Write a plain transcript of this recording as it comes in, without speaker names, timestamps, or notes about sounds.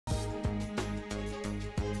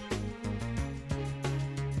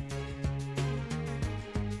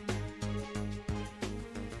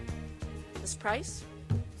Ms. Price?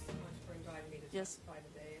 Thank you so much for inviting me to Yes. testify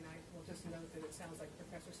today, and I will just note that it sounds like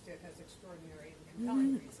Professor Stitt has extraordinary and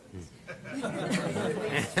compelling reasons.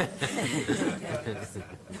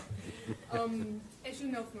 As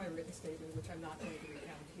you know from my written statement, which I'm not going to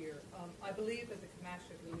recount here, I believe that the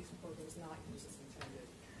compassionate release program is not used as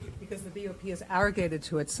intended because the BOP has arrogated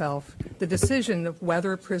to itself the decision of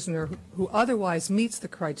whether a prisoner who otherwise meets the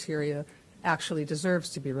criteria actually deserves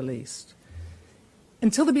to be released.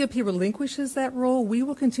 Until the BOP relinquishes that role, we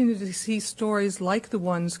will continue to see stories like the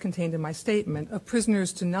ones contained in my statement of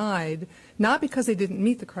prisoners denied, not because they didn't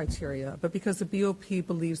meet the criteria, but because the BOP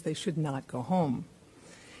believes they should not go home.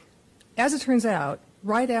 As it turns out,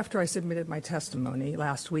 right after I submitted my testimony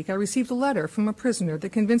last week, I received a letter from a prisoner that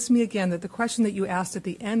convinced me again that the question that you asked at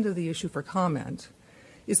the end of the issue for comment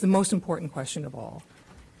is the most important question of all.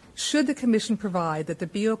 Should the Commission provide that the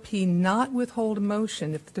BOP not withhold a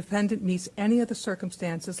motion if the defendant meets any of the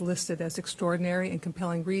circumstances listed as extraordinary and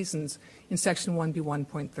compelling reasons in Section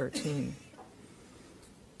 1B1.13?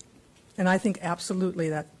 And I think absolutely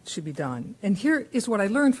that should be done. And here is what I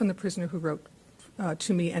learned from the prisoner who wrote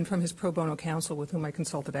to me and from his pro bono counsel with whom I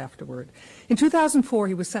consulted afterward. In 2004,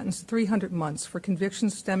 he was sentenced to 300 months for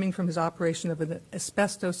convictions stemming from his operation of an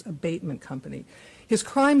asbestos abatement company. His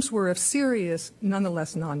crimes were of serious,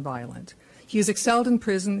 nonetheless nonviolent. He has excelled in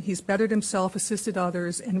prison, he's bettered himself, assisted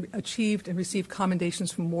others, and achieved and received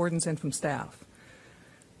commendations from wardens and from staff.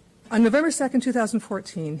 On November 2nd,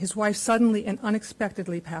 2014, his wife suddenly and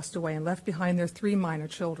unexpectedly passed away and left behind their 3 minor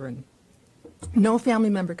children. No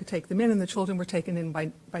family member could take them in, and the children were taken in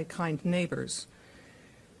by kind neighbors.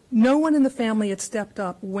 No one in the family had stepped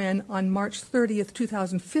up when, on March 30th,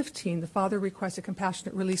 2015, the father requested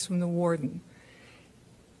compassionate release from the warden.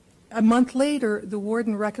 A month later, the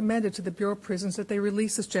warden recommended to the Bureau of Prisons that they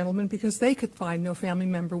release this gentleman because they could find no family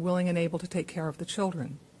member willing and able to take care of the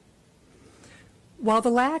children. While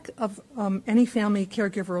the lack of any family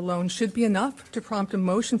caregiver alone should be enough to prompt a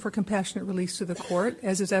motion for compassionate release to the court,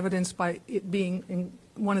 as is evidenced by it being in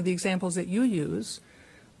one of the examples that you use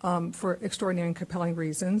for extraordinary and compelling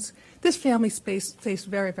reasons, this family faced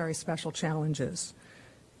very, very special challenges.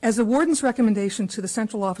 As the warden's recommendation to the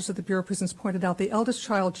Central Office of the Bureau of Prisons pointed out, the eldest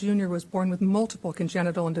child, Junior, was born with multiple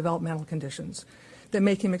congenital and developmental conditions that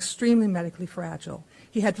make him extremely medically fragile.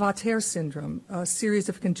 He had Vater syndrome, a series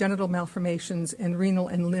of congenital malformations and renal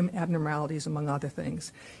and limb abnormalities, among other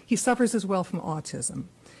things. He suffers as well from autism.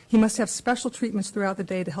 He must have special treatments throughout the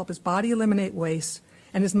day to help his body eliminate waste,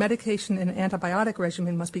 and his medication and antibiotic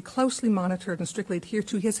regimen must be closely monitored and strictly adhered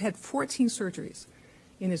to. He has had 14 surgeries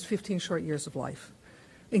in his 15 short years of life,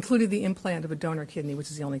 including the implant of a donor kidney, which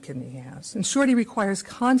is the only kidney he has. In short, he requires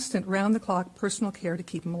constant, round-the-clock personal care to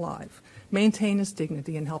keep him alive, maintain his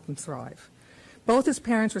dignity, and help him thrive. Both his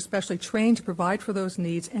parents were specially trained to provide for those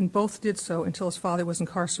needs, and both did so until his father was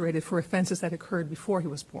incarcerated for offenses that occurred before he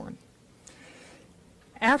was born.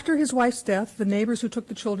 After his wife's death, the neighbors who took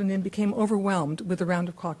the children in became overwhelmed with the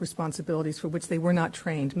round-the-clock responsibilities for which they were not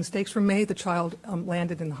trained. Mistakes were made. The child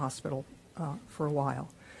landed in the hospital for a while.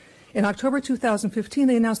 In October 2015,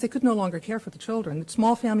 they announced they could no longer care for the children. The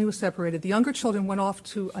small family was separated. The younger children went off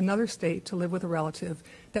to another state to live with a relative.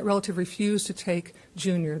 That relative refused to take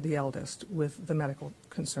Junior, the eldest, with the medical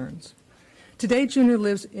concerns. Today, Junior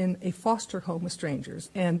lives in a foster home with strangers,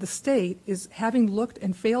 and the state is, having looked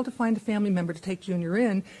and failed to find a family member to take Junior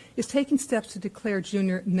in, is taking steps to declare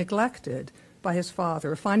Junior neglected by his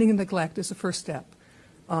father. Finding neglect is the first step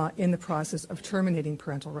in the process of terminating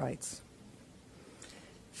parental rights.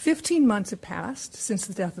 15 months have passed since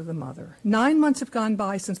the death of the mother. 9 months have gone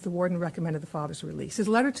by since the warden recommended the father's release. His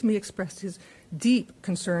letter to me expressed his deep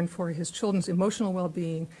concern for his children's emotional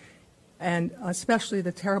well-being and especially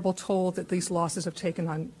the terrible toll that these losses have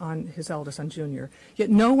taken on his eldest, on Junior. Yet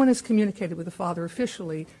no one has communicated with the father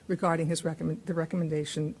officially regarding his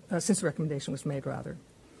recommendation, since the recommendation was made, rather.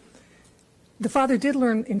 The father did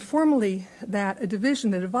learn informally that a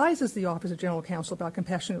division that advises the Office of General Counsel about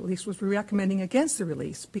compassionate release was recommending against the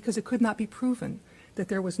release because it could not be proven that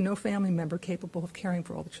there was no family member capable of caring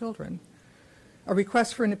for all the children. A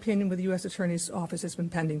request for an opinion with the U.S. Attorney's Office has been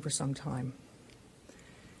pending for some time.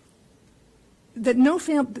 That no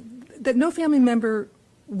family member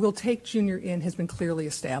will take Junior in has been clearly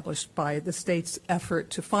established by the state's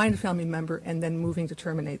effort to find a family member and then moving to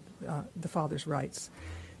terminate the father's rights.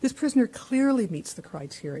 This prisoner clearly meets the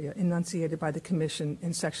criteria enunciated by the Commission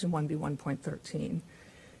in Section 1B1.13.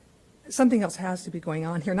 Something else has to be going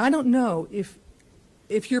on here, and I don't know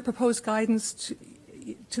if your proposed guidance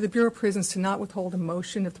to the Bureau of Prisons to not withhold a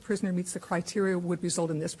motion if the prisoner meets the criteria would result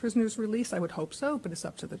in this prisoner's release. I would hope so, but it's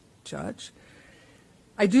up to the judge.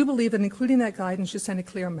 I do believe that including that guidance should send a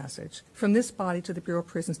clear message from this body to the Bureau of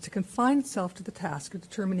Prisons to confine itself to the task of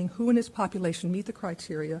determining who in its population meet the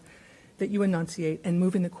criteria that you enunciate and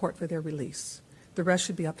moving the court for their release. The rest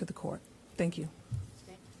should be up to the court. Thank you.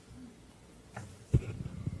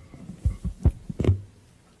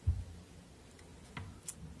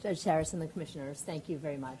 Judge Sarris and the commissioners, thank you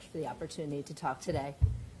very much for the opportunity to talk today.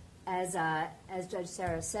 As Judge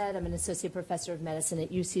Sarris said, I'm an associate professor of medicine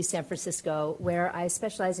at UC San Francisco, where I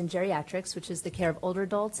specialize in geriatrics, which is the care of older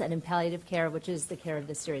adults, and in palliative care, which is the care of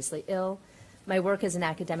the seriously ill. My work as an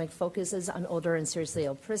academic focuses on older and seriously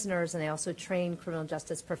ill prisoners, and I also train criminal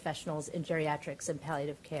justice professionals in geriatrics and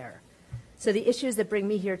palliative care. So the issues that bring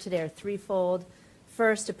me here today are threefold.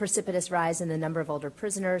 First, a precipitous rise in the number of older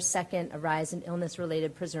prisoners. Second, a rise in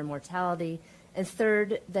illness-related prisoner mortality. And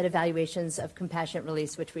third, that evaluations of compassionate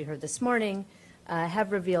release, which we heard this morning,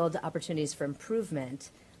 have revealed opportunities for improvement.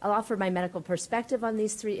 I'll offer my medical perspective on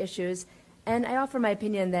these three issues, and I offer my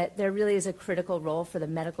opinion that there really is a critical role for the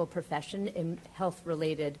medical profession in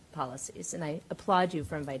health-related policies, and I applaud you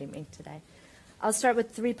for inviting me today. I'll start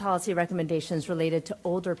with three policy recommendations related to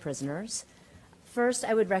older prisoners. First,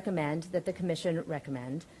 I would recommend that the Commission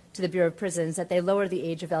recommend to the Bureau of Prisons that they lower the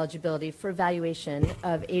age of eligibility for evaluation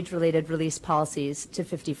of age-related release policies to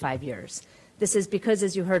 55 years. This is because,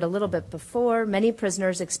 as you heard a little bit before, many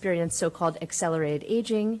prisoners experience so-called accelerated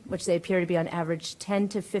aging, which they appear to be on average 10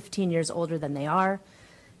 to 15 years older than they are.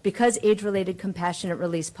 Because age-related compassionate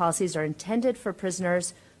release policies are intended for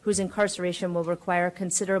prisoners whose incarceration will require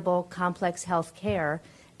considerable complex health care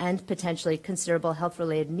and potentially considerable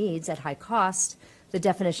health-related needs at high cost, the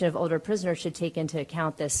definition of older prisoner should take into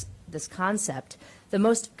account this concept. The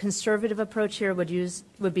most conservative approach here would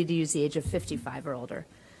be to use the age of 55 or older.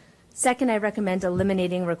 Second, I recommend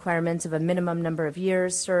eliminating requirements of a minimum number of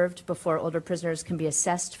years served before older prisoners can be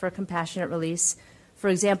assessed for compassionate release. For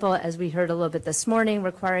example, as we heard a little bit this morning,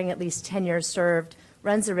 requiring at least 10 years served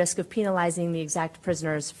runs the risk of penalizing the exact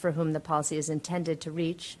prisoners for whom the policy is intended to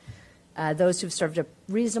reach. Those who've served a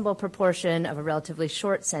reasonable proportion of a relatively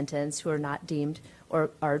short sentence who are not deemed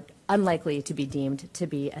or are unlikely to be deemed to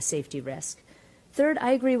be a safety risk. Third,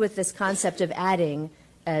 I agree with this concept of adding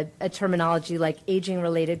a terminology like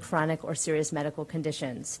aging-related chronic or serious medical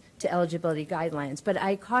conditions to eligibility guidelines, but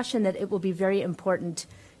I caution that it will be very important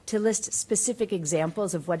to list specific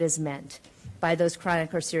examples of what is meant by those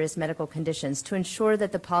chronic or serious medical conditions to ensure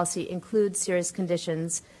that the policy includes serious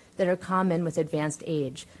conditions that are common with advanced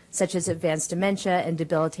age, such as advanced dementia and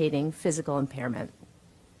debilitating physical impairment.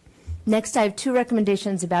 Next, I have two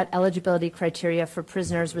recommendations about eligibility criteria for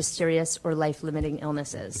prisoners with serious or life-limiting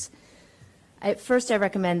illnesses. First, I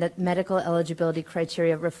recommend that medical eligibility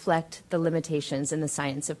criteria reflect the limitations in the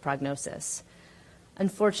science of prognosis.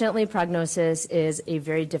 Unfortunately, prognosis is a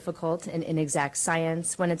very difficult and inexact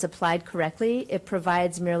science. When it's applied correctly, it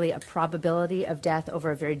provides merely a probability of death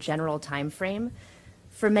over a very general time frame.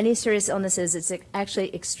 For many serious illnesses, it's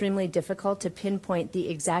actually extremely difficult to pinpoint the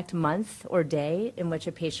exact month or day in which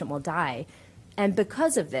a patient will die. And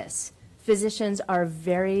because of this, physicians are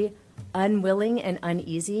very unwilling and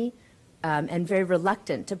uneasy and very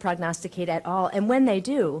reluctant to prognosticate at all. And when they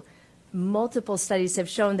do, multiple studies have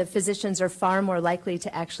shown that physicians are far more likely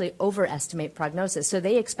to actually overestimate prognosis. So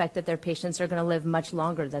they expect that their patients are going to live much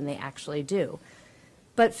longer than they actually do.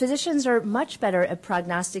 But physicians are much better at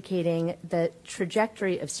prognosticating the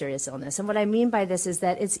trajectory of serious illness. And what I mean by this is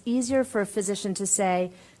that it's easier for a physician to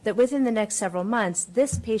say that within the next several months,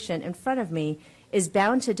 this patient in front of me is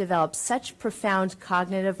bound to develop such profound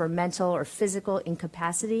cognitive or mental or physical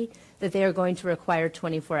incapacity that they are going to require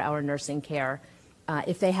 24-hour nursing care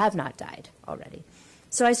if they have not died already.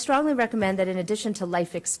 So I strongly recommend that in addition to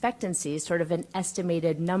life expectancy, sort of an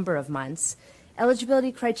estimated number of months,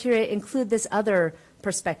 eligibility criteria include this other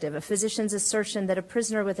perspective, a physician's assertion that a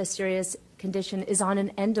prisoner with a serious condition is on an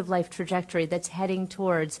end-of-life trajectory that's heading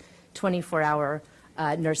towards 24-hour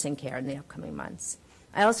nursing care in the upcoming months.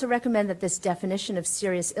 I also recommend that this definition of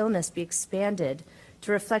serious illness be expanded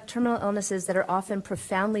to reflect terminal illnesses that are often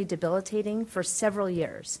profoundly debilitating for several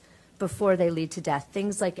years before they lead to death,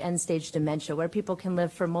 things like end-stage dementia, where people can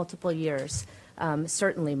live for multiple years,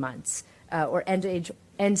 certainly months, or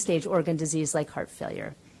end-stage organ disease like heart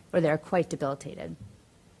failure, where they're quite debilitated.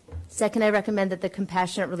 Second, I recommend that the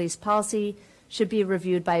compassionate release policy should be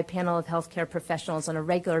reviewed by a panel of healthcare professionals on a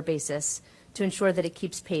regular basis to ensure that it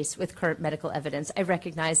keeps pace with current medical evidence. I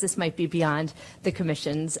recognize this might be beyond the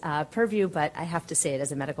Commission's purview, but I have to say it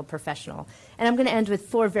as a medical professional. And I'm going to end with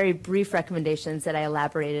 4 very brief recommendations that I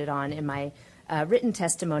elaborated on in my written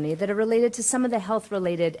testimony that are related to some of the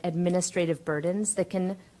health-related administrative burdens that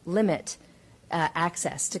can limit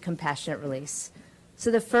access to compassionate release. So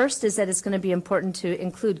the first is that it's going to be important to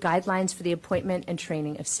include guidelines for the appointment and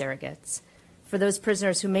training of surrogates. For those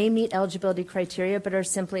prisoners who may meet eligibility criteria but are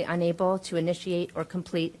simply unable to initiate or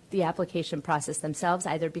complete the application process themselves,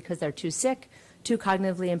 either because they're too sick, too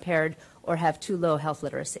cognitively impaired, or have too low health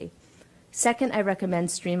literacy. Second, I recommend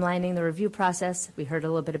streamlining the review process. We heard a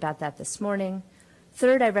little bit about that this morning.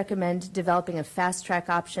 Third, I recommend developing a fast-track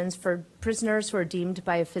options for prisoners who are deemed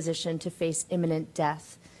by a physician to face imminent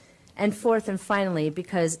death. And fourth and finally,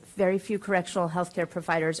 because very few correctional healthcare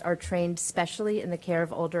providers are trained specially in the care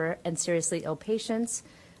of older and seriously ill patients,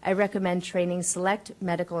 I recommend training select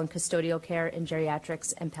medical and custodial care in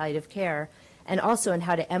geriatrics and palliative care, and also in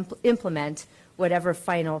how to implement whatever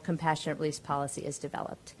final compassionate release policy is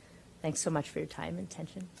developed. Thanks so much for your time and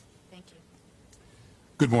attention. Thank you.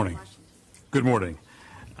 Good morning. Good morning.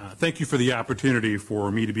 Thank you for the opportunity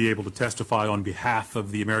for me to be able to testify on behalf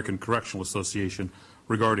of the American Correctional Association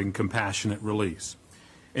regarding compassionate release.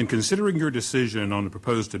 In considering your decision on the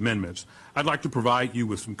proposed amendments, I'd like to provide you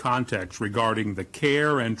with some context regarding the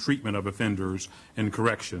care and treatment of offenders in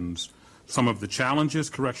corrections, some of the challenges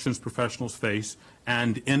corrections professionals face,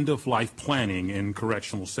 and end-of-life planning in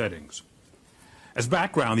correctional settings. As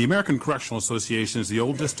background, the American Correctional Association is the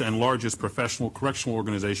oldest and largest professional correctional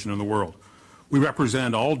organization in the world. We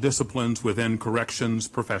represent all disciplines within corrections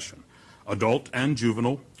profession: adult and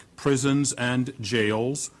juvenile, prisons and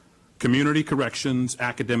jails, community corrections,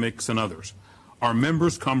 academics, and others. Our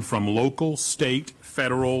members come from local, state,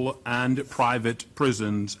 federal, and private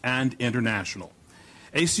prisons and international.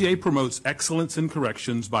 ACA promotes excellence in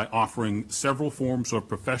corrections by offering several forms of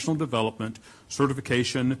professional development,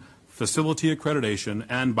 certification, facility accreditation,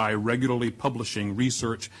 and by regularly publishing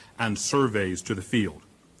research and surveys to the field.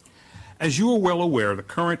 As you are well aware, the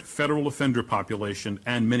current federal offender population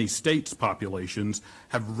and many states' populations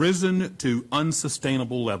have risen to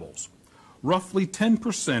unsustainable levels. Roughly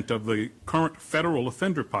 10% of the current federal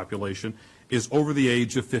offender population is over the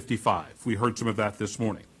age of 55. We heard some of that this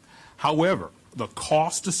morning. However, the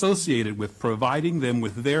cost associated with providing them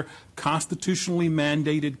with their constitutionally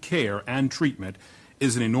mandated care and treatment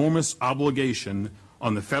is an enormous obligation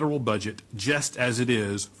on the federal budget, just as it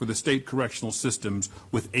is for the state correctional systems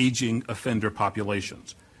with aging offender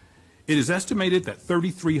populations. It is estimated that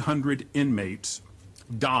 3,300 inmates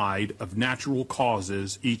died of natural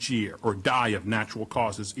causes each year, or die of natural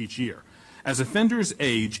causes each year. As offenders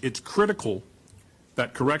age, it's critical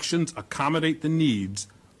that corrections accommodate the needs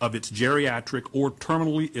of its geriatric or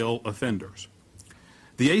terminally ill offenders.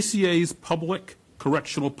 The ACA's public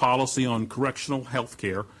correctional policy on correctional health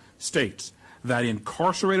care states that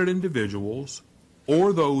incarcerated individuals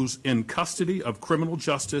or those in custody of criminal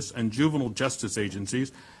justice and juvenile justice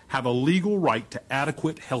agencies have a legal right to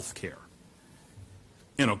adequate health care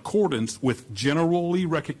in accordance with generally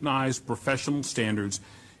recognized professional standards,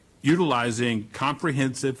 utilizing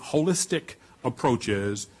comprehensive, holistic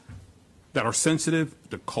approaches that are sensitive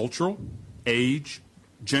to cultural, age,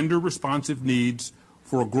 gender-responsive needs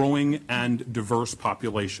for a growing and diverse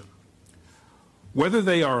population. Whether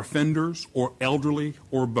they are offenders or elderly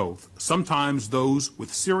or both, sometimes those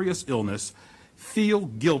with serious illness feel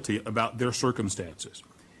guilty about their circumstances.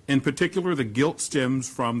 In particular, the guilt stems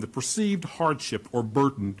from the perceived hardship or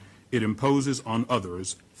burden it imposes on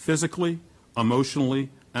others, physically, emotionally,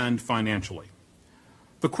 and financially.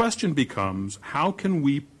 The question becomes, how can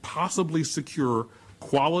we possibly secure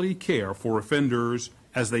quality care for offenders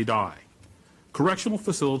as they die? Correctional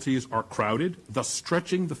facilities are crowded, thus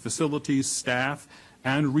stretching the facility's staff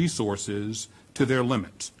and resources to their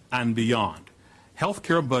limits and beyond.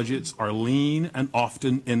 Healthcare budgets are lean and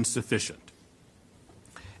often insufficient.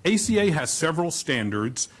 ACA has several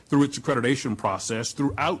standards through its accreditation process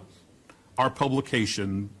throughout our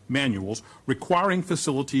publication manuals requiring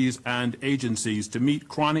facilities and agencies to meet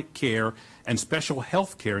chronic care and special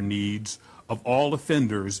health care needs of all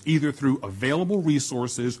offenders, either through available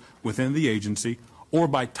resources within the agency or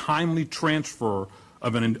by timely transfer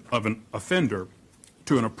of an offender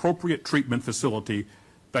to an appropriate treatment facility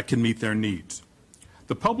that can meet their needs.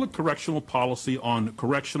 The public correctional policy on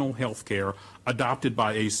correctional health care adopted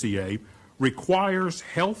by ACA requires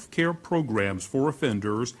health care programs for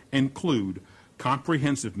offenders include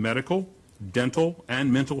comprehensive medical, dental,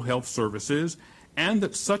 and mental health services, and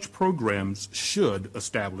that such programs should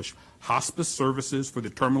establish hospice services for the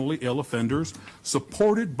terminally ill offenders,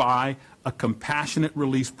 supported by a compassionate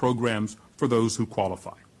release programs for those who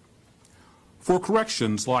qualify. For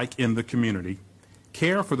corrections like in the community,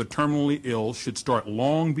 care for the terminally ill should start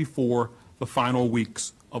long before the final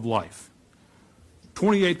weeks of life.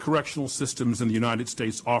 28 correctional systems in the United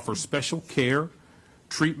States offer special care,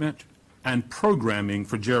 treatment, and programming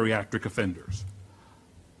for geriatric offenders.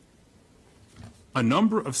 A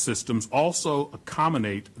number of systems also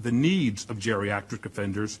accommodate the needs of geriatric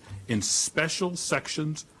offenders in special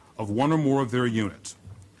sections of one or more of their units.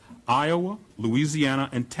 Iowa, Louisiana,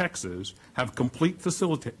 and Texas have complete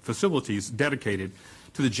facilities dedicated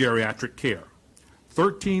to the geriatric care.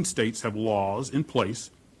 13 states have laws in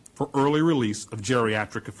place for early release of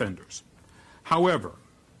geriatric offenders. However,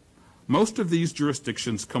 most of these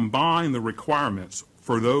jurisdictions combine the requirements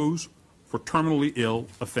for those for terminally ill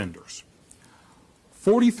offenders.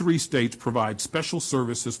 43 states provide special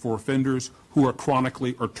services for offenders who are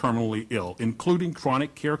chronically or terminally ill, including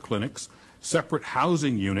chronic care clinics, separate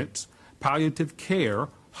housing units, palliative care,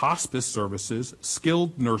 hospice services,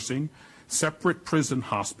 skilled nursing, separate prison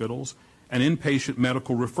hospitals, and inpatient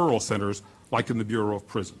medical referral centers like in the Bureau of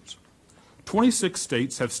Prisons. 26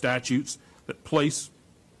 states have statutes that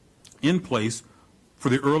in place for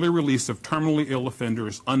the early release of terminally ill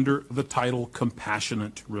offenders under the title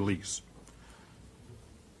Compassionate Release.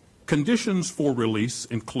 Conditions for release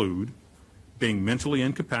include being mentally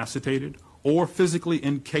incapacitated or physically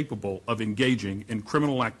incapable of engaging in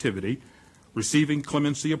criminal activity, receiving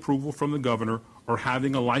clemency approval from the governor, or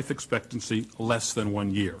having a life expectancy less than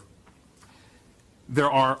 1 year. There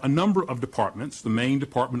are a number of departments. The Maine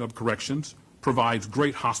Department of Corrections provides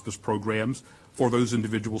great hospice programs for those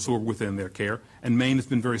individuals who are within their care, and Maine has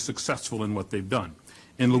been very successful in what they've done.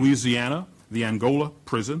 In Louisiana, the Angola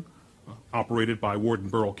prison, operated by Warden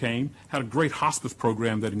Burl Cain, had a great hospice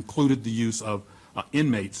program that included the use of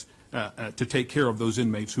inmates to take care of those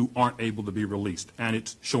inmates who aren't able to be released, and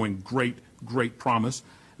it's showing great promise.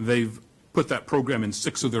 They've put that program in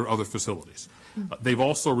 6 of their other facilities. They've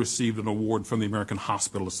also received an award from the American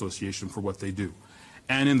Hospital Association for what they do.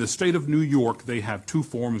 And in the state of New York, they have 2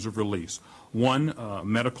 forms of release. One,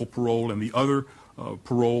 medical parole, and the other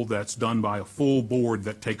parole that's done by a full board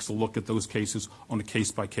that takes a look at those cases on a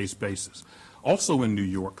case-by-case basis. Also in New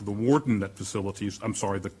York, the warden at facilities,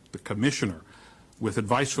 the commissioner, with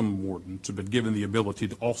advice from the wardens, have been given the ability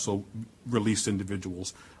to also release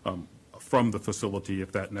individuals from the facility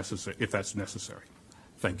if that's necessary.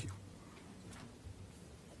 Thank you.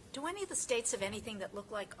 Do any of the states have anything that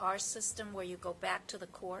look like our system where you go back to the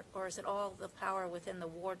court, or is it all the power within the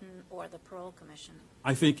warden or the parole commission?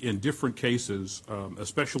 I think in different cases,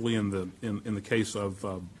 especially in the case of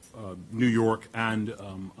New York and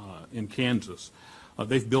in Kansas,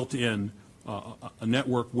 they've built in a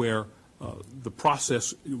network where the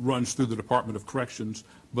process runs through the Department of Corrections,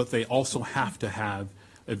 but they also have to have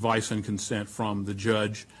advice and consent from the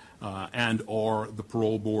judge and or the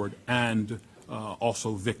parole board and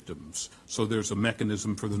also victims. So there's a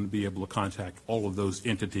mechanism for them to be able to contact all of those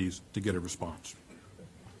entities to get a response.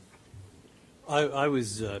 I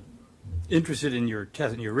was interested in your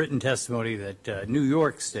written testimony that New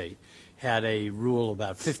York State had a rule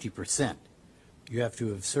about 50%. You have to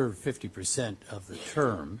have served 50% of the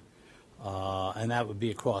term, and that would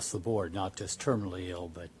be across the board, not just terminally ill,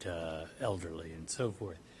 but elderly and so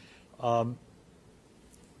forth.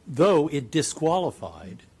 Though it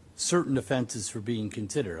disqualified certain offenses for being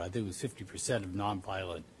considered. I think it was 50% of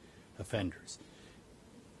nonviolent offenders.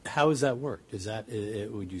 How has that worked? Is that,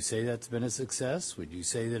 would you say that's been a success? Would you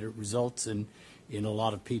say that it results in a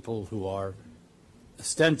lot of people who are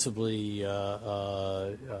ostensibly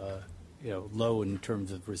low in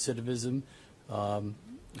terms of recidivism?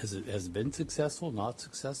 Has it been successful, not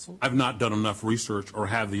successful? I've not done enough research or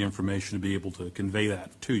have the information to be able to convey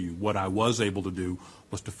that to you. What I was able to do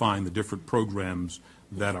was to find the different programs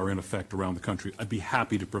that are in effect around the country. I'd be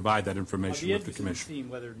happy to provide that information with the commission. I'd be interested in seeing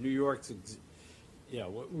whether New York's,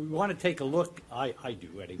 we want to take a look, I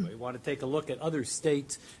do anyway, want to take a look at other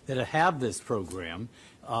states that have this program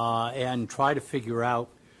and try to figure out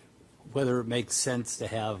whether it makes sense to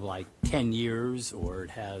have like 10 years or it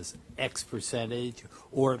has X percentage,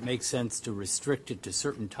 or it makes sense to restrict it to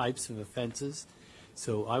certain types of offenses.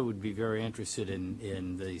 So I would be very interested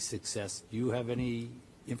in the success. Do you have any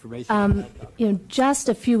information on that? Just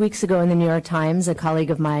a few weeks ago in the New York Times, a colleague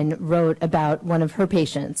of mine wrote about one of her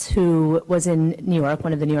patients who was in New York,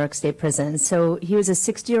 one of the New York State prisons. So he was a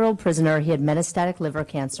 60-year-old prisoner. He had metastatic liver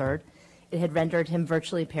cancer. It had rendered him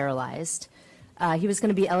virtually paralyzed. He was going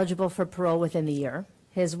to be eligible for parole within the year.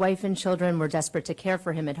 His wife and children were desperate to care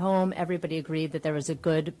for him at home. Everybody agreed that there was a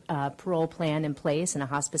good parole plan in place and a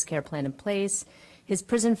hospice care plan in place. His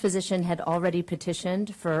prison physician had already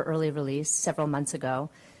petitioned for early release several months ago.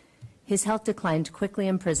 His health declined quickly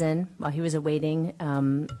in prison while he was awaiting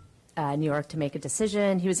New York to make a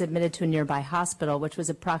decision. He was admitted to a nearby hospital, which was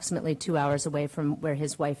approximately 2 hours away from where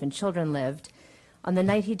his wife and children lived. On the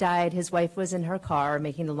night he died, his wife was in her car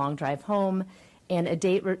making the long drive home, and a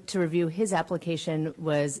date to review his application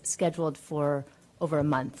was scheduled for over a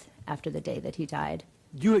month after the day that he died.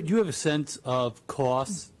 Do you have a sense of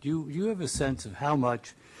costs? Do you have a sense of how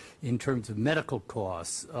much, in terms of medical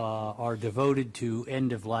costs, are devoted to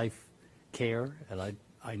end-of-life care? And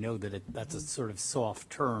I know that that's a sort of soft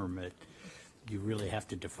term that you really have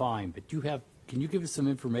to define, but can you give us some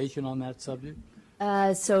information on that subject?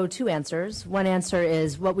 So two answers. One answer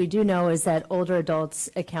is what we do know is that older adults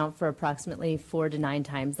account for approximately 4 to 9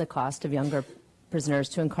 times the cost of younger prisoners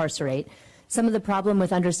to incarcerate. Some of the problem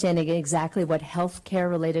with understanding exactly what health care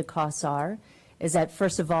related costs are is that,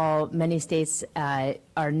 first of all, many states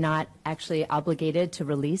are not actually obligated to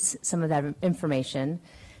release some of that information.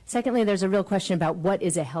 Secondly, there's a real question about what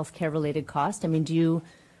is a health care related cost. I mean,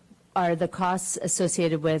 are the costs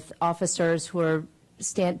associated with officers who are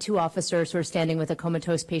two officers who are standing with a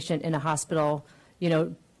comatose patient in a hospital,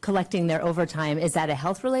 collecting their overtime, is that a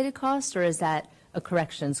health-related cost or is that a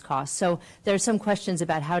corrections cost? So there are some questions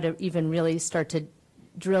about how to even really start to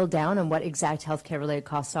drill down on what exact healthcare-related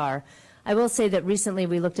costs are. I will say that recently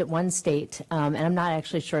we looked at one state, and I'm not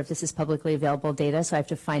actually sure if this is publicly available data, so I have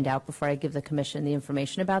to find out before I give the commission the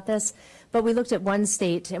information about this. But we looked at one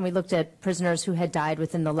state, and we looked at prisoners who had died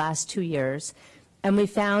within the last 2 years. And we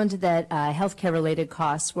found that healthcare-related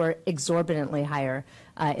costs were exorbitantly higher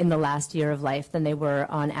in the last year of life than they were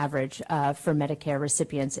on average for Medicare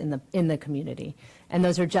recipients in the community. And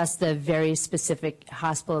those are just the very specific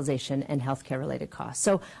hospitalization and healthcare-related costs.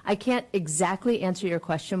 So I can't exactly answer your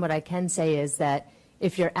question. What I can say is that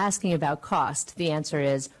if you're asking about cost, the answer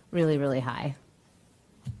is really, really high.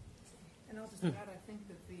 And I'll just add, I think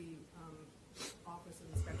that the Office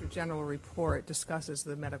of Inspector General report discusses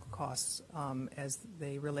the medical costs as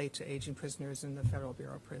they relate to aging prisoners in the Federal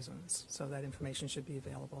Bureau of Prisons. So that information should be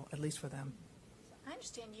available, at least for them. I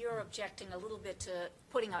understand you're objecting a little bit to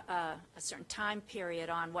putting a certain time period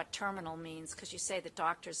on what terminal means, because you say that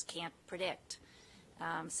doctors can't predict.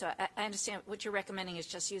 So I understand what you're recommending is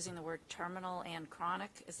just using the word terminal and chronic.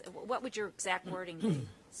 What would your exact wording be?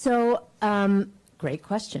 So, great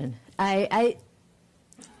question. I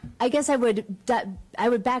guess I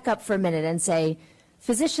would back up for a minute and say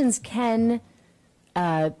physicians can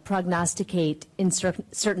prognosticate in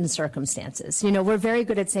certain circumstances. We're very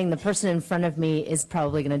good at saying the person in front of me is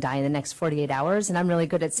probably going to die in the next 48 hours, and I'm really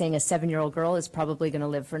good at saying a 7-year-old girl is probably going to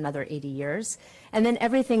live for another 80 years. And then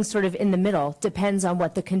everything sort of in the middle depends on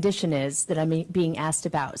what the condition is that I'm being asked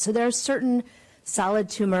about. So there are certain solid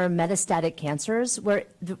tumor metastatic cancers where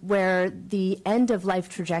the end-of-life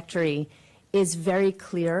trajectory is very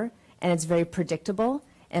clear and it's very predictable,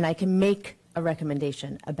 and I can make a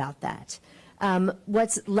recommendation about that.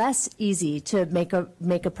 What's less easy to make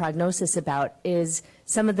a prognosis about is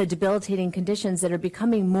some of the debilitating conditions that are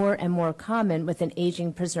becoming more and more common with an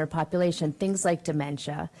aging prisoner population, things like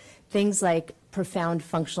dementia, things like profound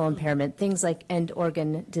functional impairment, things like end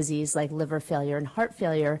organ disease like liver failure and heart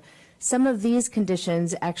failure. Some of these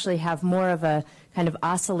conditions actually have more of a kind of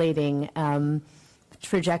oscillating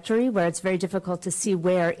trajectory where it's very difficult to see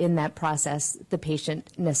where in that process the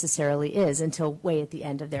patient necessarily is until way at the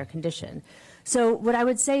end of their condition. So what I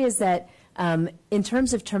would say is that in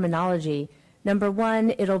terms of terminology, number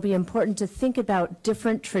one, it'll be important to think about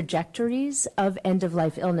different trajectories of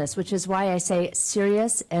end-of-life illness, which is why I say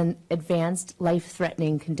serious and advanced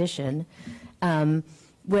life-threatening condition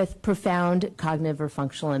with profound cognitive or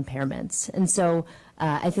functional impairments. And so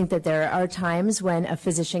I think that there are times when a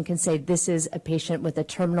physician can say this is a patient with a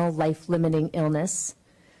terminal life-limiting illness,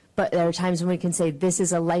 but there are times when we can say this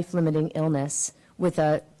is a life-limiting illness with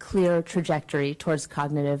a clear trajectory towards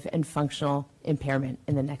cognitive and functional impairment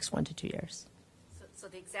in the next 1 to 2 years. So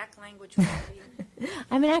the exact language would be?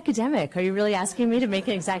 I'm an academic. Are you really asking me to make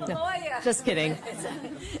an exact? No, just kidding.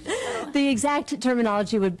 The exact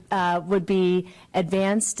terminology would be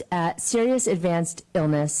serious advanced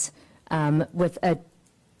illness with a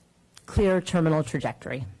clear terminal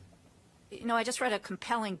trajectory. I just read a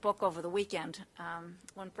compelling book over the weekend,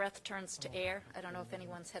 When Breath Turns to Air. I don't know if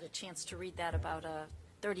anyone's had a chance to read that, about a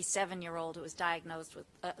 37-year-old who was diagnosed with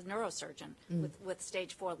a neurosurgeon with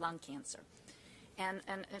stage 4 lung cancer. And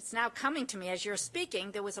it's now coming to me as you're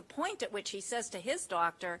speaking. There was a point at which he says to his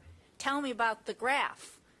doctor, tell me about the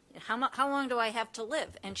graph. How long do I have to live?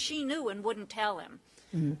 And she knew and wouldn't tell him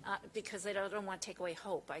because they don't want to take away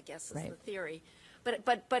hope, I guess, is the theory.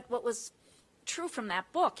 But what was true from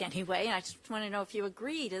that book anyway, and I just want to know if you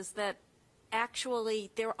agreed, is that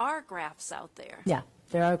actually there are graphs out there. Yeah,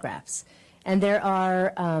 there are graphs. And there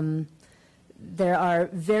are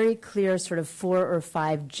very clear sort of 4 or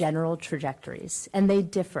 5 general trajectories, and they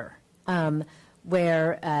differ,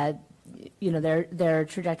 where there are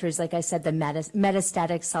trajectories, like I said, the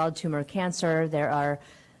metastatic solid tumor cancer. There are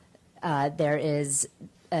There is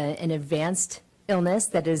an advanced illness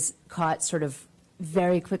that is caught sort of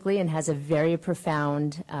very quickly and has a very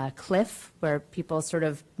profound cliff where people sort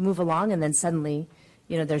of move along and then suddenly,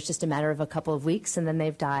 there's just a matter of a couple of weeks and then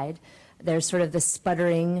they've died. There's sort of the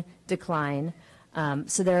sputtering decline.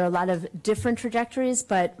 So there are a lot of different trajectories,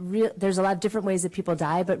 but there's a lot of different ways that people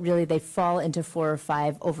die, but really they fall into 4 or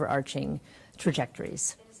 5 overarching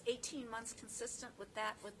trajectories. And is 18 months consistent with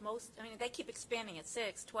that with most? I mean, they keep expanding at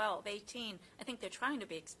 6, 12, 18. I think they're trying to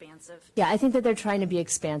be expansive. Yeah, I think that they're trying to be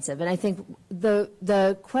expansive. And I think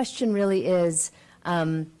the question really is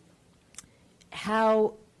how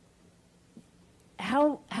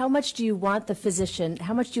much do you want the physician,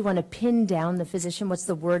 how much do you want to pin down the physician? What's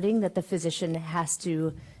the wording that the physician has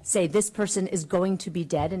to say this person is going to be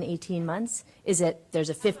dead in 18 months? Is it there's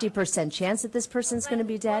a 50% chance that this person's going to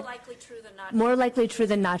be dead? More likely true than not. More likely true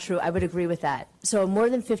than not true. I would agree with that. So more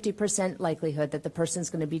than 50% likelihood that the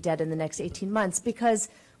person's going to be dead in the next 18 months, because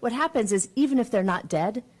what happens is even if they're not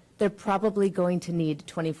dead, they're probably going to need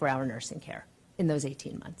 24-hour nursing care in those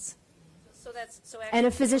 18 months. And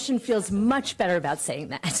a physician feels much better about saying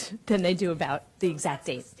that than they do about the exact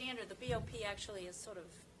date. The standard, the BOP actually is sort of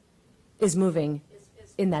is moving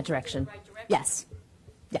is in that direction. in the right direction. Yes.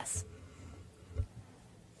 Yes.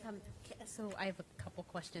 So I have a couple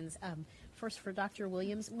questions. First, for Dr.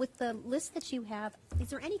 Williams, with the list that you have, is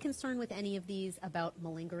there any concern with any of these about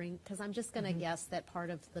malingering? Because I'm just going to guess that part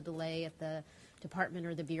of the delay at the department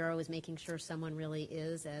or the bureau is making sure someone really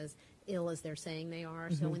is as ill as they're saying they are.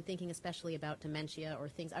 So when thinking especially about dementia or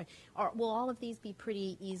things, will all of these be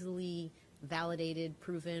pretty easily validated,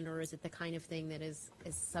 proven, or is it the kind of thing that is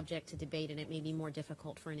subject to debate and it may be more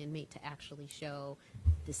difficult for an inmate to actually show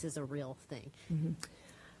this is a real thing?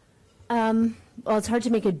 Well, it's hard to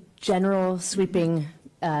make a general sweeping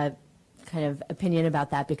kind of opinion about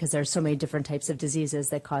that because there are so many different types of diseases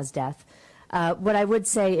that cause death. What I would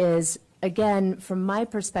say is, again, from my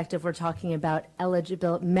perspective, we're talking about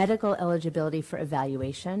medical eligibility for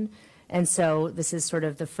evaluation. And so this is sort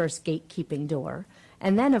of the first gatekeeping door.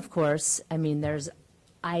 And then, of course, I mean,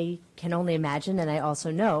 I can only imagine, and I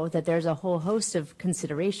also know that there's a whole host of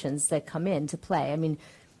considerations that come into play. I mean,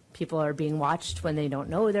 people are being watched when they don't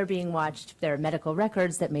know they're being watched. There are medical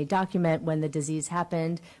records that may document when the disease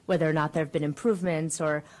happened, whether or not there have been improvements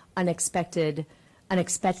or unexpected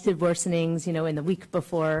worsenings, in the week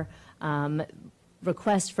before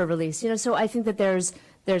request for release. So I think that there's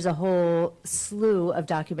a whole slew of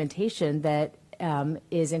documentation that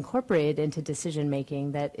is incorporated into decision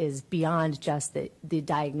making that is beyond just the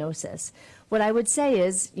diagnosis. What I would say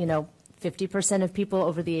is, 50% of people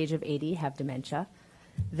over the age of 80 have dementia.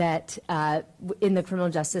 That in the criminal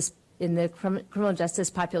justice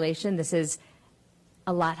population, this is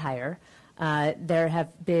a lot higher. There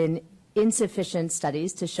have been insufficient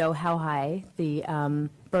studies to show how high the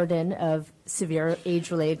burden of severe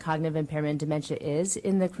age-related cognitive impairment and dementia is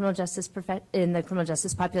in the criminal justice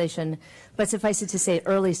population. But suffice it to say,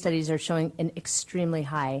 early studies are showing an extremely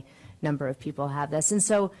high number of people have this. And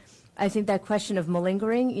so I think that question of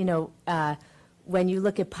malingering, when you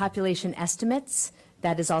look at population estimates,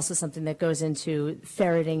 that is also something that goes into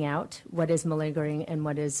ferreting out what is malingering and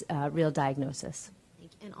what is real diagnosis.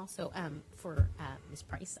 And also for Ms.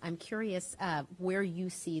 Price, I'm curious where you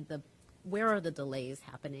see where are the delays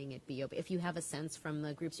happening at BOP? If you have a sense from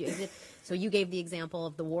the groups so you gave the example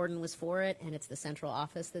of the warden was for it, and it's the central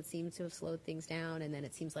office that seems to have slowed things down, and then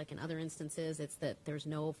it seems like in other instances it's that there's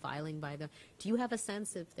no filing by the. Do you have a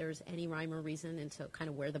sense if there's any rhyme or reason into kind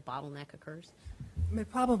of where the bottleneck occurs?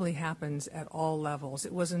 It probably happens at all levels.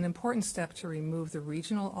 It was an important step to remove the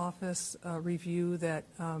regional office review that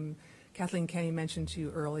Kathleen Kenny mentioned to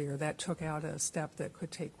you earlier. That took out a step that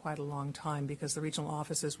could take quite a long time because the regional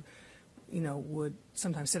offices, would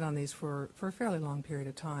sometimes sit on these for a fairly long period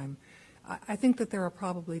of time. I think that there are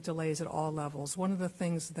probably delays at all levels. One of the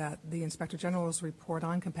things that the Inspector General's report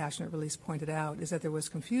on compassionate release pointed out is that there was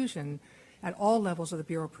confusion at all levels of the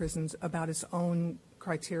Bureau of Prisons about its own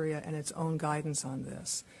criteria and its own guidance on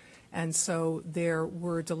this. And so there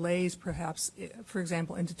were delays, perhaps, for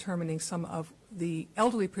example, in determining some of the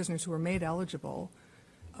elderly prisoners who were made eligible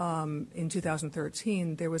in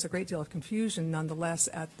 2013. There was a great deal of confusion, nonetheless,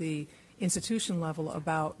 at the institution level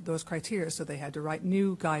about those criteria, so they had to write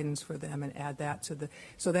new guidance for them and add that to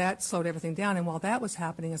so that slowed everything down. And while that was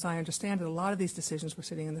happening, as I understand it, a lot of these decisions were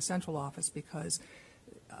sitting in the central office because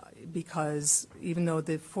even though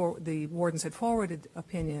the wardens had forwarded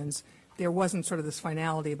opinions, there wasn't sort of this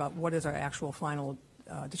finality about what is our actual final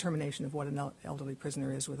determination of what an elderly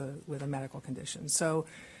prisoner is with a medical condition. So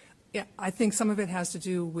Yeah, I think some of it has to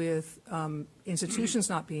do with institutions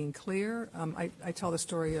not being clear. I tell the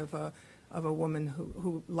story of a woman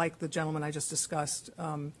who, like the gentleman I just discussed,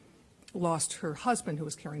 lost her husband who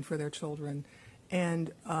was caring for their children.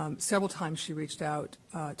 And several times she reached out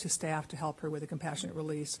to staff to help her with a compassionate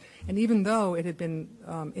release. And even though it had been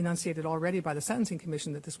enunciated already by the Sentencing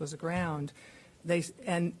Commission that this was a ground,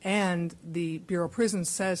 and the Bureau of Prisons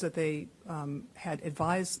says that they had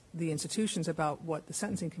advised the institutions about what the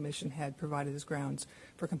Sentencing Commission had provided as grounds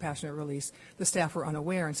for compassionate release, the staff were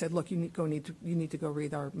unaware and said, look, you need to go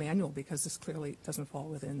read our manual because this clearly doesn't fall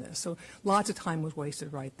within this. So lots of time was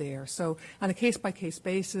wasted right there. So on a case-by-case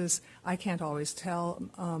basis, I can't always tell,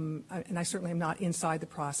 and I certainly am not inside the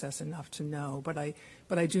process enough to know, but I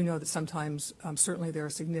do know that sometimes certainly there are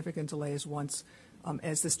significant delays once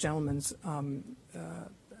as this gentleman's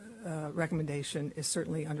recommendation is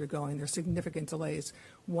certainly undergoing. There are significant delays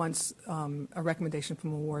once a recommendation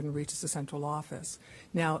from a warden reaches the central office.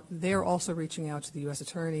 Now, they're also reaching out to the U.S.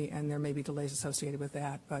 Attorney, and there may be delays associated with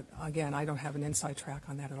that. But, again, I don't have an inside track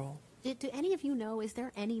on that at all. Do any of you know, is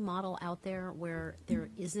there any model out there where there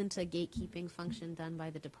isn't a gatekeeping function done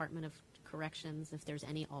by the Department of Corrections, if there's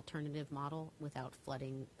any alternative model without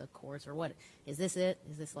flooding the courts? Or what? Is this it?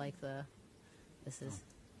 Is this like the... This is...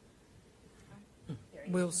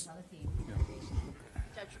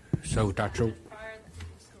 So, Dr.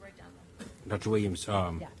 Williams,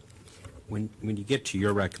 when you get to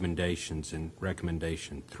your recommendations in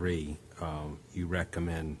recommendation 3, you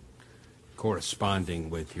recommend corresponding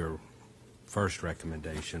with your first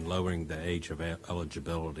recommendation, lowering the age of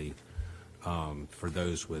eligibility for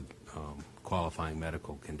those with qualifying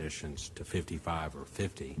medical conditions to 55 or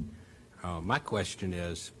 50. My question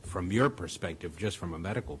is, from your perspective, just from a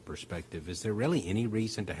medical perspective, is there really any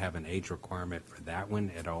reason to have an age requirement for that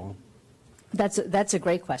one at all? That's a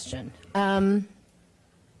great question. And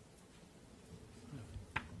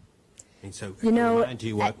so, remind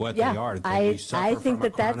you what yeah, they are. I think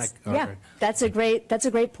that's a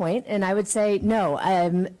great point, and I would say no.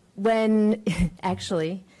 When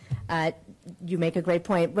actually, you make a great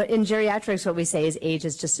point. But in geriatrics, what we say is age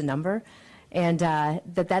is just a number. And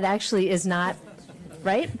that actually is not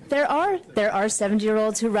right. There are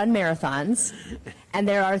 70-year-olds who run marathons, and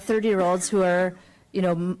there are 30-year-olds who are,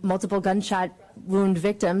 multiple gunshot wound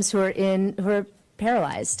victims who are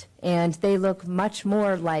paralyzed, and they look much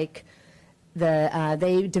more like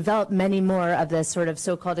they develop many more of the sort of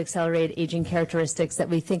so-called accelerated aging characteristics that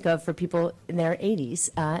we think of for people in their 80s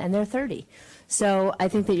and their 30. So I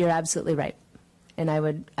think that you're absolutely right, and I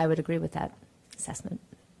would agree with that assessment.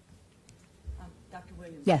 Dr.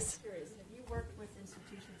 Williams, yes. I'm curious, have you worked with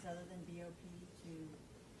institutions other than BOP to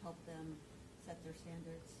help them set their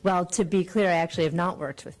standards? Well, to be clear, I actually have not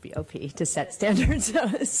worked with BOP to set standards.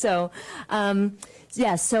 So I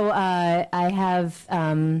have.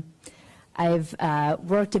 I've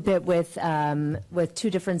worked a bit with 2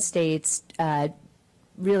 different states,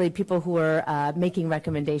 really people who are making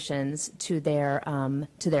recommendations to their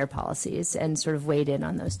policies and sort of weighed in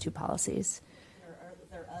on those 2 policies. Are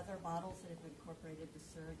there other models that have incorporated the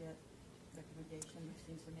surrogate recommendation, which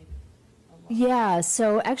seems to make a lot? Yeah,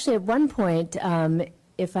 so actually at one point,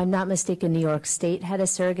 if I'm not mistaken, New York State had a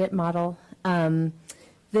surrogate model.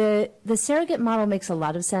 The surrogate model makes a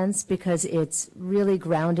lot of sense because it's really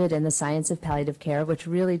grounded in the science of palliative care, which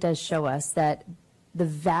really does show us that the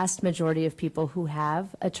vast majority of people who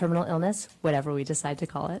have a terminal illness, whatever we decide to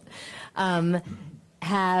call it,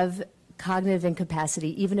 have cognitive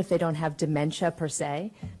incapacity. Even if they don't have dementia per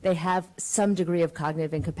se, they have some degree of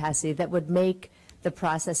cognitive incapacity that would make the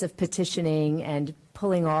process of petitioning and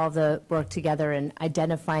pulling all the work together and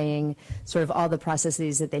identifying sort of all the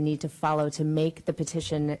processes that they need to follow to make the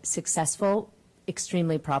petition successful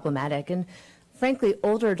extremely problematic. And frankly,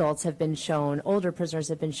 older prisoners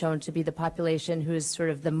have been shown to be the population who is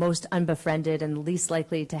sort of the most unbefriended and least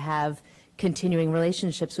likely to have continuing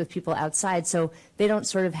relationships with people outside. So they don't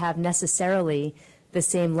sort of have necessarily the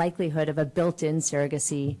same likelihood of a built-in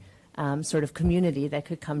surrogacy sort of community that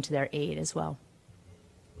could come to their aid as well.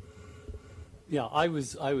 Yeah, I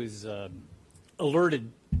was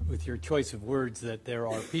alerted with your choice of words that there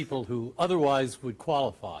are people who otherwise would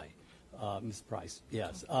qualify, Ms. Price,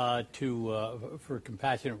 yes, for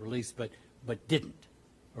compassionate release, but didn't,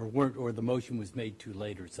 or weren't, or the motion was made too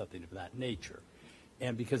late, or something of that nature.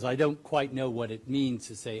 And because I don't quite know what it means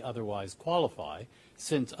to say otherwise qualify,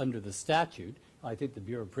 since under the statute, I think the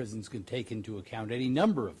Bureau of Prisons can take into account any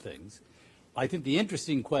number of things. I think the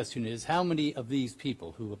interesting question is how many of these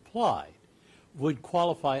people who applied would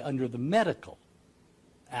qualify under the medical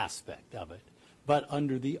aspect of it, but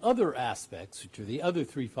under the other aspects, which are the other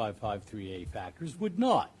 3553A factors, would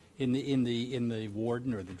not. in the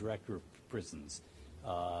warden or the director of prisons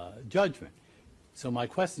judgment. So my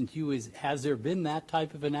question to you is, has there been that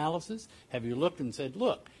type of analysis? Have you looked and said,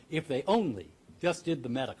 look, if they only just did the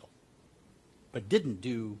medical, but didn't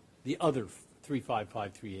do the other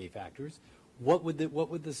 3553A factors, what would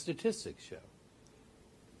the statistics show?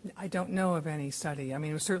 I don't know of any study. I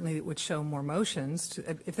mean, certainly it would show more motions,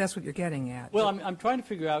 if that's what you're getting at. Well, I'm trying to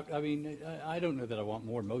figure out, I mean, I don't know that I want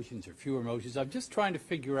more motions or fewer motions. I'm just trying to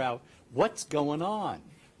figure out what's going on.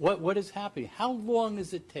 What is happening? How long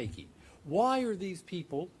is it taking? Why are these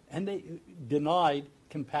people, and they denied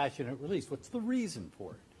compassionate release? What's the reason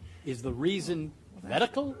for it? Is the reason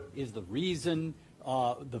medical? Is the reason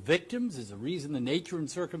the victims? Is the reason the nature and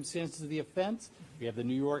circumstances of the offense? We have the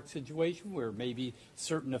New York situation where maybe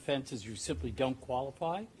certain offenses you simply don't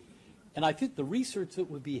qualify. And I think the research that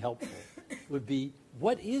would be helpful would be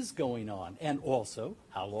what is going on, and also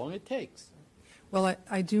how long it takes. Well,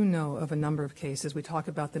 I do know of a number of cases. We talk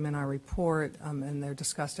about them in our report, and they're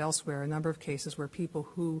discussed elsewhere, a number of cases where people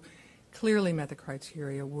who clearly met the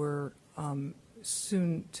criteria were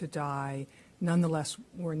soon to die, nonetheless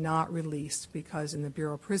were not released because, in the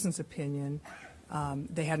Bureau of Prisons' opinion,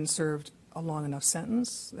 they hadn't served a long enough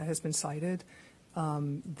sentence. That has been cited.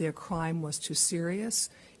 Their crime was too serious.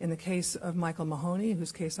 In the case of Michael Mahoney,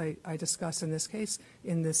 whose case I discussed in this case,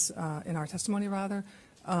 in our testimony rather,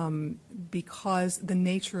 because the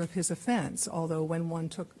nature of his offense, although when one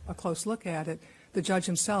took a close look at it, the judge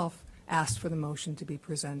himself asked for the motion to be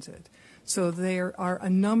presented. So there are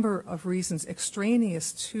a number of reasons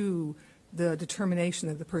extraneous to the determination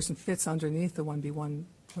that the person fits underneath the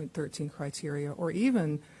 1B1.13 criteria, or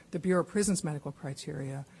even the Bureau of Prisons medical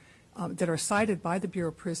criteria, that are cited by the Bureau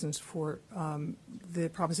of Prisons for the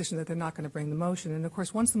proposition that they're not going to bring the motion. And, of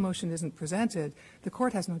course, once the motion isn't presented, the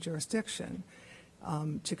court has no jurisdiction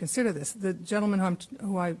to consider this. The gentleman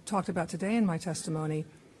who I talked about today in my testimony,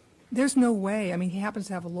 there's no way, I mean, he happens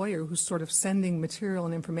to have a lawyer who's sort of sending material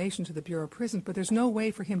and information to the Bureau of Prisons, but there's no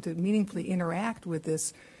way for him to meaningfully interact with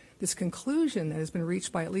this conclusion that has been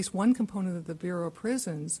reached by at least one component of the Bureau of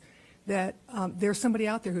Prisons that there's somebody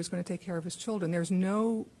out there who's going to take care of his children. There's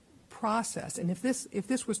no process. And if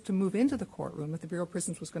this was to move into the courtroom, if the Bureau of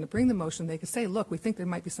Prisons was going to bring the motion, they could say, look, we think there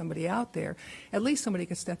might be somebody out there. At least somebody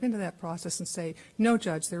could step into that process and say, no,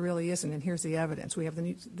 Judge, there really isn't, and here's the evidence. We have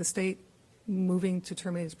the state moving to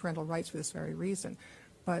terminate his parental rights for this very reason.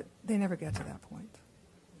 But they never get to that point.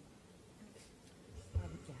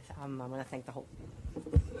 Yes, I want to thank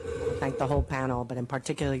the whole panel, but in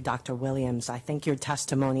particularly Dr. Williams. I think your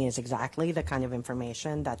testimony is exactly the kind of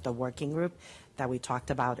information that the working group that we talked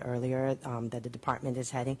about earlier, that the department is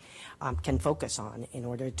heading, can focus on in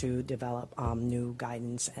order to develop new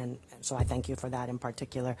guidance. And so I thank you for that in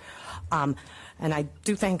particular. And I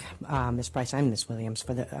do thank Ms. Price and Ms. Williams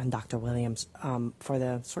and Dr. Williams for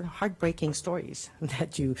the sort of heartbreaking stories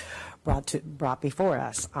that you brought before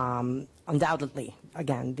us. Undoubtedly,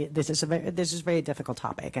 again, this is a very difficult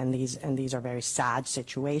topic, and these are very sad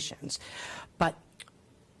situations. But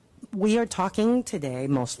we are talking today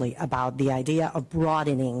mostly about the idea of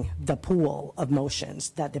broadening the pool of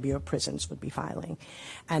motions that the Bureau of Prisons would be filing.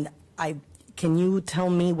 And can you tell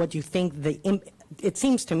me what you think it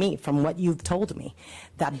seems to me from what you've told me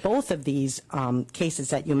that both of these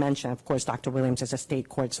cases that you mentioned, of course, Dr. Williams is a state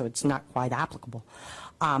court, so it's not quite applicable.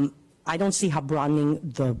 I don't see how broadening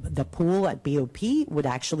the pool at BOP would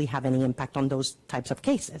actually have any impact on those types of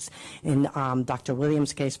cases. In Dr.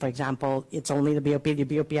 Williams' case, for example, it's only the BOP. The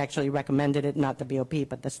BOP actually recommended it, not the BOP,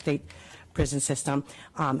 but the state prison system.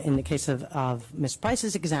 In the case of Ms.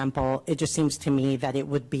 Price's example, it just seems to me that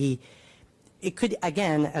it could,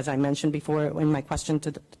 again, as I mentioned before in my question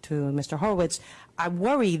to Mr. Horowitz, I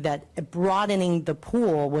worry that broadening the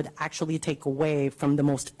pool would actually take away from the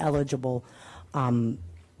most eligible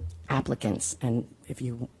applicants. And if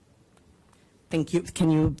you think can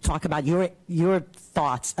you talk about your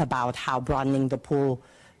thoughts about how broadening the pool,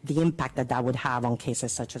 the impact that would have on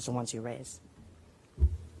cases such as the ones you raised?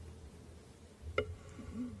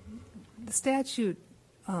 The statute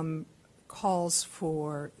calls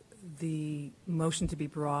for the motion to be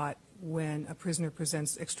brought when a prisoner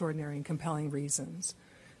presents extraordinary and compelling reasons.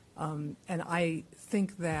 And I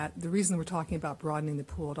think that the reason we're talking about broadening the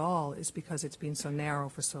pool at all is because it's been so narrow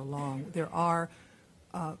for so long. There are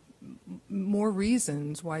more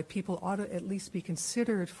reasons why people ought to at least be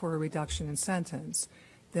considered for a reduction in sentence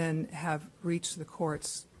than have reached the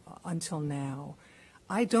courts until now.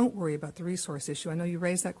 I don't worry about the resource issue. I know you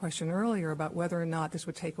raised that question earlier about whether or not this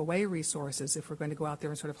would take away resources if we're going to go out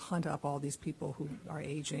there and sort of hunt up all these people who are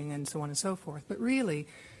aging and so on and so forth. But really,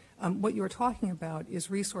 what you're talking about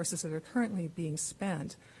is resources that are currently being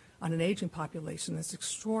spent on an aging population that's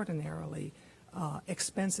extraordinarily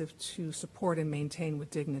expensive to support and maintain with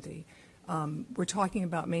dignity. We're talking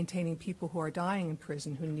about maintaining people who are dying in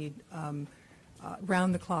prison, who need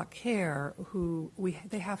round-the-clock care,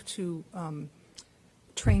 they have to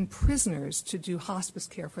train prisoners to do hospice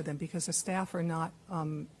care for them because the staff are not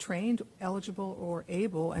trained, eligible, or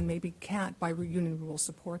able, and maybe can't, by union rules,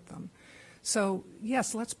 support them. So,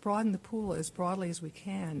 yes, let's broaden the pool as broadly as we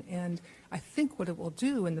can. And I think what it will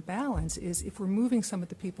do in the balance is if we're moving some of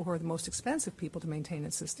the people who are the most expensive people to maintain a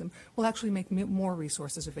system, we'll actually make more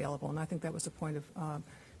resources available. And I think that was the point of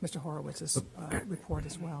Mr. Horowitz's report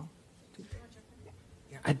as well.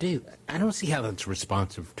 I do. I don't see how that's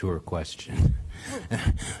responsive to her question.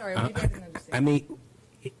 Sorry, maybe I didn't understand. I mean,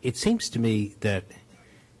 it seems to me that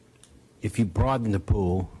if you broaden the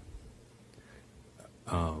pool,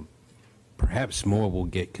 perhaps more will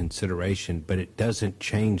get consideration, but it doesn't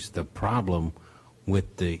change the problem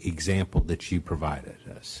with the example that you provided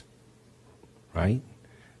us, right?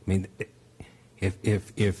 I mean,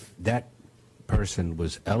 if that person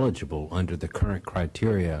was eligible under the current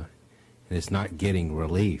criteria and is not getting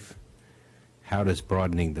relief, how does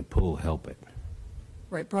broadening the pool help it?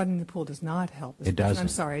 Right, broadening the pool does not help. It doesn't. I'm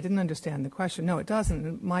sorry, I didn't understand the question. No, it doesn't.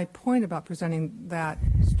 And my point about presenting that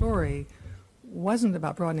story wasn't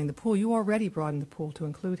about broadening the pool. You already broadened the pool to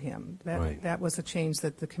include him. That was a change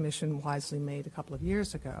that the Commission wisely made a couple of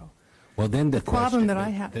years ago. Well, then the problem question, that I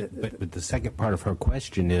have... But the second part of her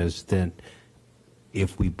question is that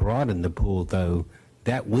if we broaden the pool, though,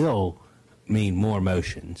 that will mean more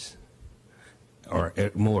motions or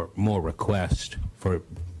more requests for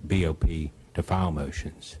BOP to file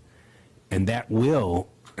motions. And that will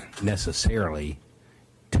necessarily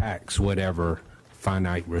tax whatever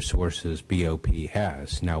finite resources BOP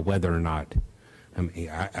has. Now, whether or not, I mean,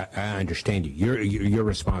 I understand you. Your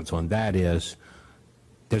response on that is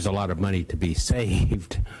there's a lot of money to be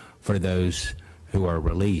saved for those who are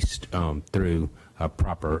released through a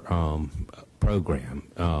proper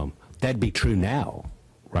program. That'd be true now,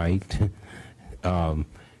 right? And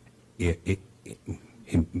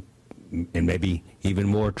maybe even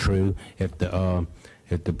more true if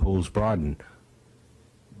the pool's broadened.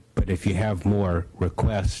 But if you have more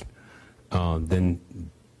requests, then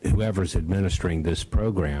whoever's administering this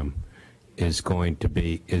program is going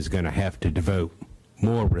to have to devote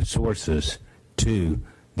more resources to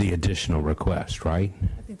the additional request, right?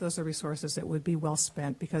 I think those are resources that would be well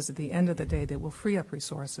spent because at the end of the day, they will free up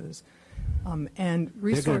resources. And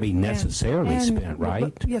they're going to be necessarily spent,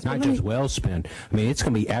 right? Yes, not just well spent. I mean, it's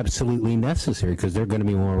going to be absolutely necessary because there are going to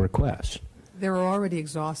be more requests. There are already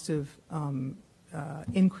exhaustive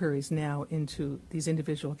inquiries now into these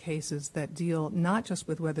individual cases that deal not just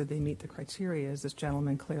with whether they meet the criteria, as this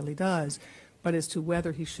gentleman clearly does, but as to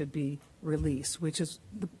whether he should be released, which is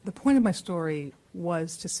the point of my story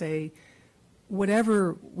was to say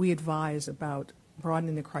whatever we advise about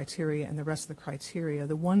broadening the criteria and the rest of the criteria,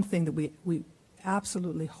 the one thing that we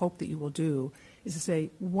absolutely hope that you will do is to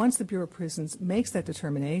say once the Bureau of Prisons makes that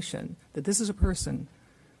determination that this is a person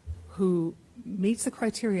who meets the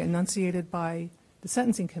criteria enunciated by the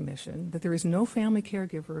Sentencing Commission, that there is no family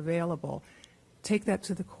caregiver available, take that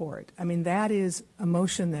to the court. I mean, that is a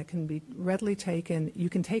motion that can be readily taken. You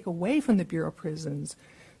can take away from the Bureau of Prisons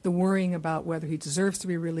the worrying about whether he deserves to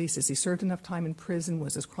be released. Has he served enough time in prison?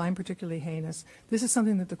 Was his crime particularly heinous? This is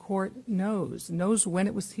something that the court knows when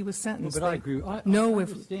he was sentenced. But I agree. I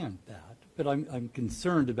understand that, but I'm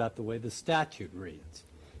concerned about the way the statute reads.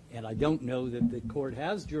 And I don't know that the court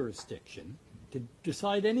has jurisdiction to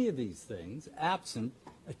decide any of these things absent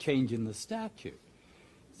a change in the statute.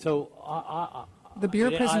 So the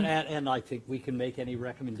Bureau of Prisons, and I think we can make any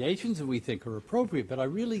recommendations that we think are appropriate, but I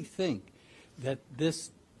really think that this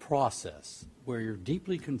process, where you're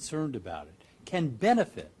deeply concerned about it, can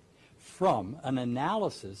benefit from an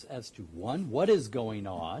analysis as to, one, what is going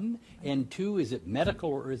on, and two, is it medical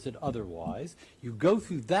or is it otherwise? You go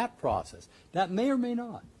through that process. That may or may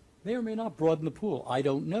not broaden the pool. I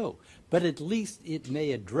don't know. But at least it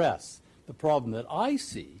may address the problem that I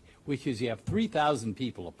see, which is you have 3,000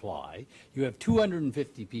 people apply, you have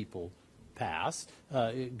 250 people pass,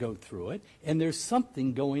 go through it, and there's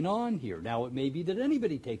something going on here. Now, it may be that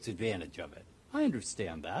anybody takes advantage of it. I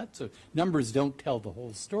understand that. So numbers don't tell the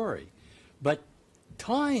whole story. But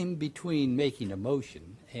time between making a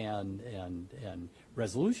motion and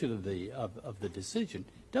resolution of the decision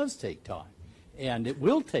does take time. And it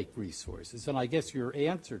will take resources. And I guess your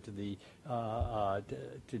answer to the to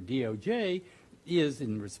DOJ is,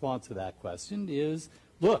 in response to that question, is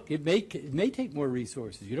look, it may take more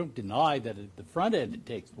resources. You don't deny that at the front end it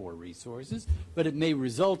takes more resources, but it may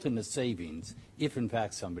result in a savings if, in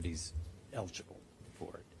fact, somebody's eligible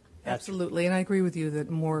for it. Absolutely, and I agree with you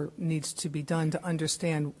that more needs to be done to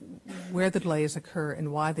understand where the delays occur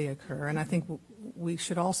and why they occur. And I think we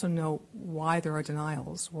should also know why there are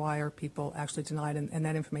denials, why are people actually denied, and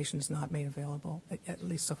that information is not made available, at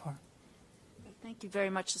least so far. Thank you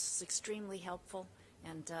very much. This is extremely helpful,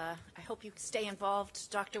 and I hope you stay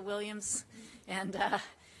involved, Dr. Williams, and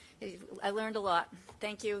I learned a lot.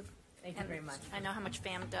 Thank you. Thank you very much. I know how much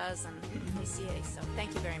FAM does and ACA, so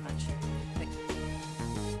thank you very much.